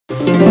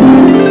Hi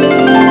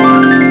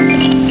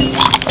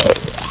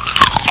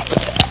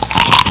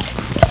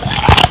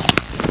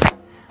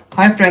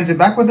friends, we're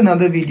back with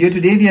another video.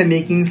 Today we are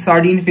making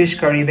sardine fish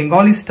curry,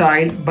 Bengali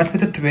style, but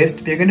with a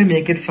twist. We're going to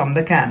make it from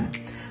the can.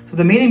 So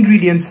the main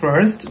ingredients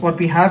first, what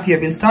we have here,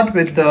 we'll start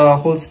with the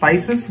whole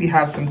spices. We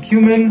have some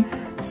cumin,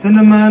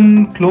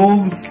 cinnamon,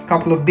 cloves,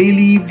 couple of bay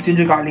leaves,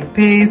 ginger garlic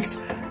paste,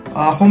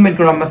 homemade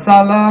garam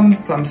masala,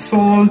 some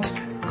salt,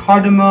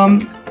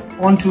 cardamom.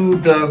 Onto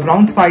the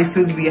ground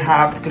spices, we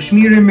have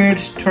Kashmiri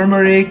mirch,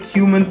 turmeric,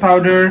 cumin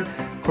powder,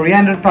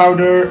 coriander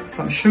powder,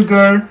 some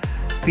sugar.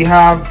 We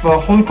have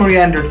whole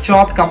coriander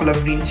chopped, couple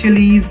of green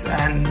chilies,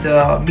 and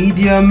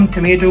medium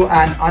tomato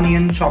and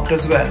onion chopped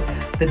as well.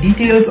 The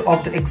details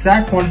of the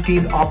exact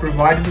quantities are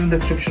provided in the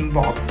description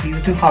box.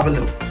 Please do have a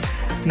look.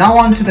 Now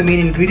on to the main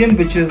ingredient,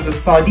 which is the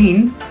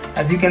sardine.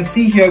 As you can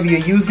see here, we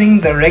are using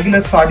the regular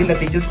sardine that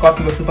we just got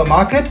from the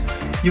supermarket.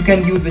 You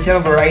can use whichever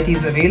variety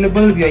is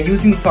available. We are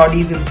using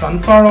sardines in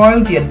sunflower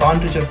oil. The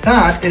advantage of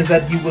that is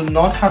that you will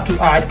not have to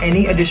add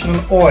any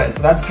additional oil,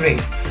 so that's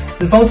great.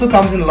 This also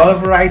comes in a lot of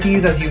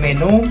varieties, as you may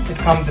know. It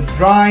comes in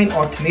brine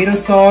or tomato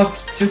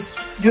sauce.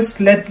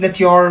 Just let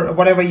your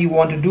whatever you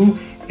want to do.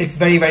 It's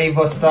very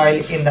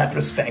versatile in that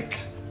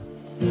respect.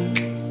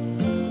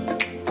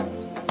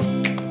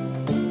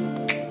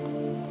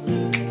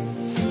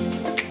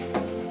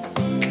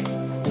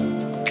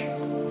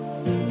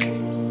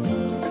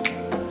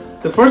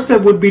 The first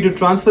step would be to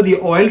transfer the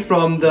oil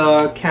from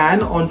the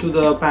can onto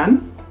the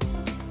pan.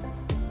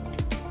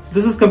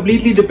 This is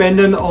completely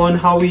dependent on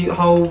how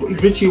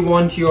rich you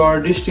want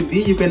your dish to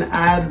be. You can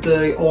add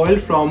the oil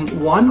from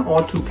 1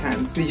 or 2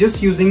 cans. We're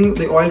just using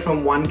the oil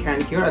from 1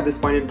 can here at this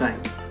point in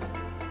time.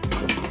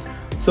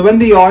 So when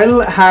the oil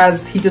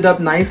has heated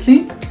up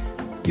nicely,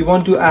 you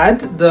want to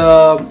add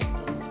the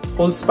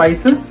whole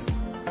spices.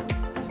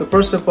 So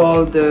first of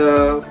all,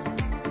 the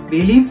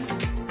bay leaves,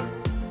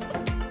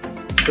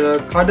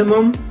 the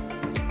cardamom,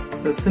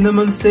 the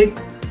cinnamon stick,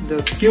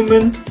 the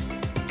cumin,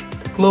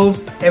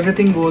 cloves,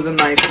 everything goes in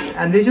nicely,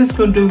 and we're just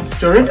going to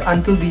stir it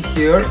until we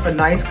hear a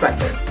nice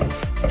crackle.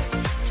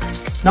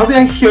 Now we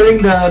are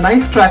hearing the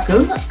nice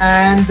crackle,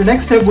 and the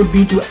next step would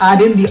be to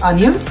add in the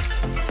onions.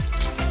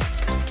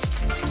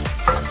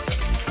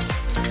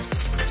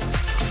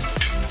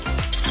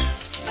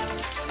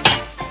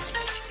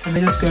 And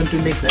we're just going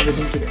to mix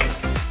everything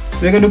together.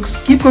 We're going to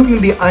keep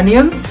cooking the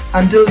onions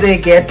until they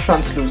get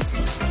translucent.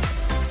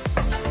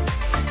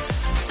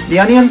 The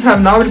onions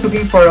have now been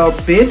cooking for a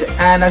bit,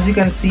 and as you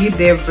can see,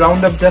 they've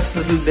browned up just a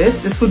little bit.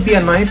 This would be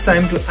a nice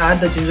time to add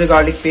the ginger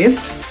garlic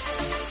paste.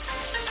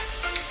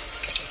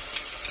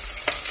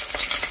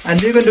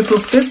 And we're going to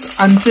cook this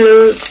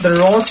until the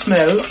raw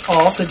smell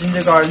of the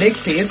ginger garlic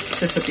paste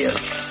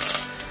disappears.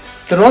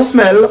 The raw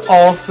smell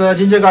of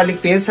ginger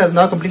garlic paste has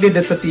now completely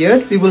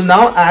disappeared. We will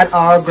now add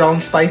our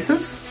ground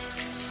spices.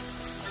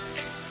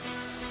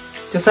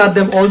 Just add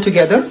them all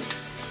together.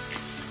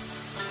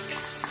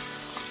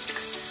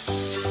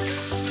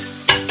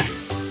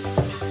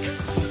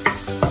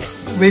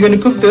 We're going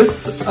to cook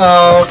this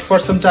for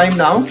some time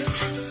now.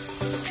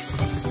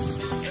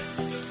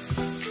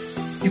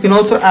 You can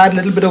also add a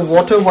little bit of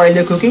water while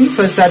you're cooking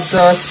so that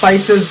the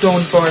spices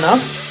don't burn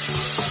up.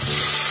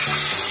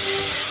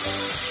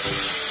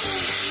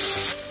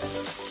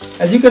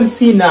 As you can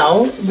see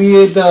now,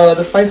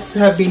 the spices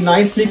have been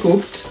nicely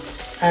cooked,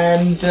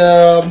 and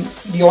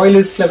the oil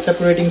is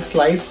separating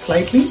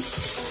slightly.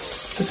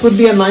 This would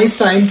be a nice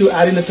time to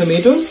add in the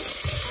tomatoes.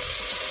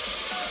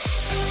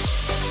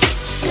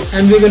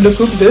 And we're going to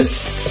cook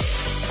this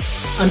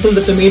until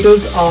the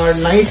tomatoes are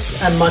nice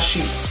and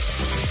mushy.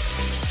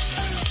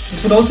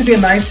 This would also be a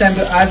nice time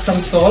to add some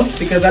salt,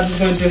 because that is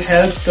going to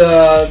help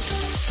the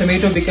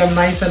tomato become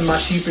nice and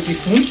mushy pretty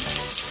soon.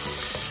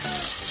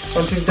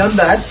 Once we've done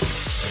that,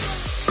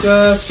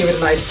 just give it a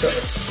nice stir.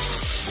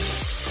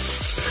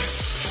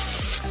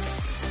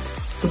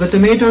 So the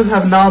tomatoes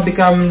have now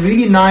become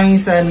really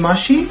nice and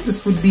mushy.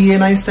 This would be a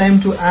nice time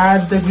to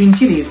add the green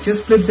chilies.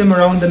 Just split them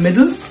around the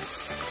middle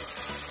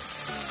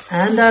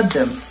and add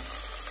them.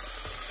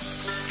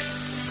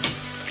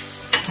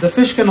 The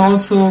fish can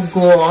also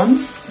go on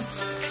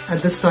at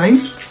this time.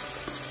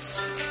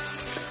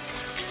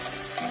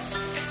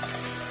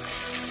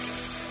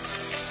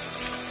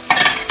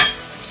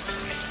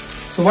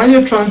 So while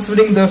you're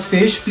transferring the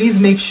fish, please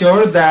make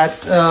sure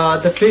that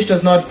the fish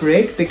does not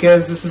break,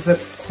 because this is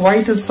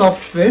quite a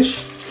soft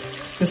fish.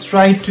 Just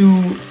try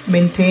to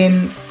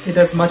maintain it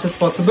as much as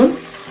possible.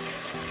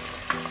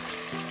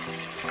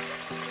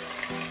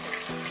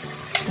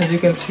 As you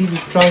can see,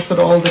 we've transferred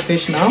all the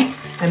fish now,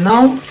 and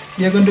now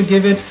we are going to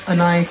give it a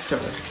nice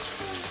stir.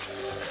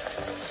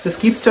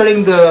 Just keep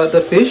stirring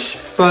the fish,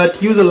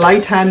 but use a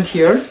light hand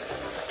here,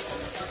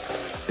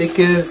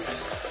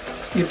 because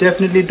you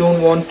definitely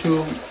don't want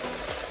to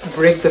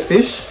break the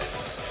fish.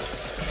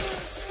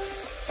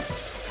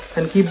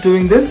 And keep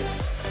doing this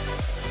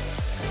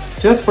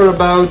just for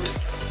about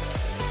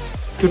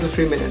 2 to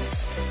 3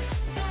 minutes.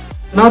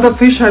 Now the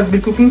fish has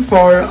been cooking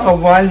for a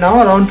while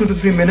now, around 2 to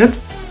 3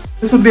 minutes.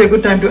 This would be a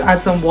good time to add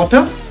some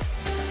water.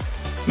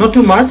 Not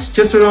too much,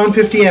 just around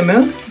 50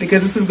 ml,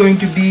 because this is going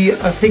to be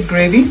a thick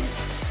gravy.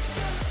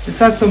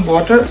 Just add some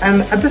water,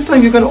 and at this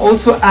time you can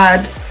also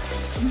add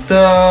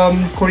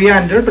the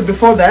coriander, but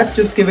before that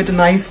just give it a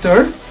nice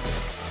stir.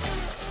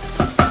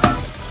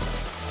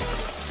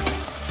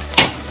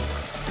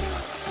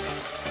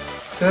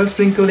 Just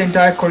sprinkle the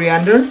entire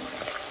coriander.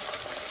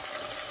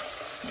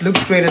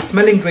 Looks great, it's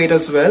smelling great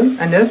as well,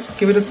 and just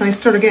give it a nice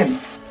stir again.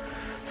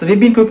 So we've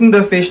been cooking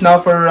the fish now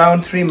for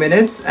around 3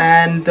 minutes,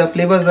 and the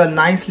flavors are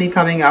nicely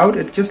coming out.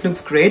 It just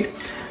looks great.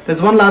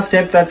 There's one last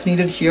step that's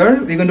needed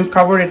here. We're going to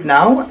cover it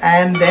now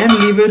and then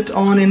leave it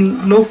on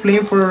in low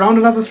flame for around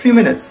another 3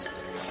 minutes.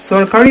 So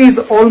our curry is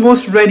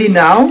almost ready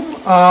now.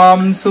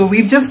 So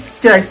we've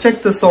just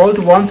checked the salt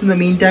once in the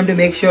meantime to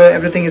make sure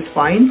everything is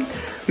fine.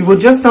 We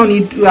would just now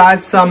need to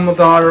add some of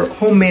our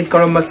homemade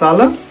garam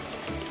masala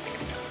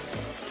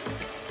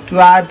to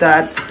add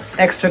that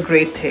extra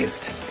great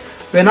taste.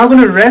 We're now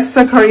going to rest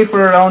the curry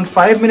for around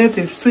 5 minutes.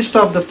 We've switched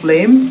off the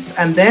flame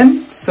and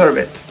then serve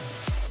it.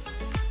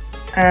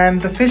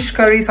 And the fish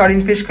curry,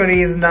 sardine fish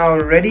curry, is now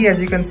ready. As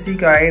you can see,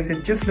 guys,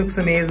 it just looks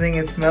amazing.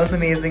 It smells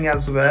amazing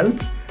as well.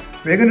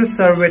 We're going to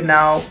serve it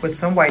now with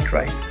some white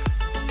rice.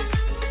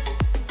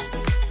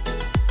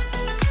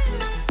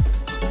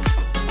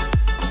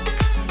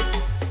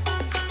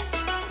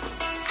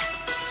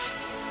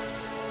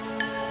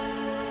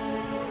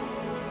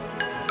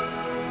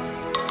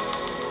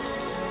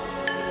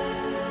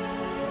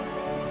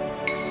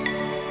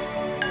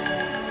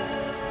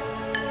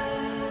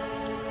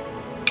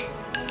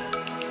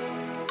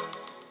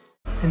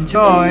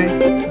 Enjoy!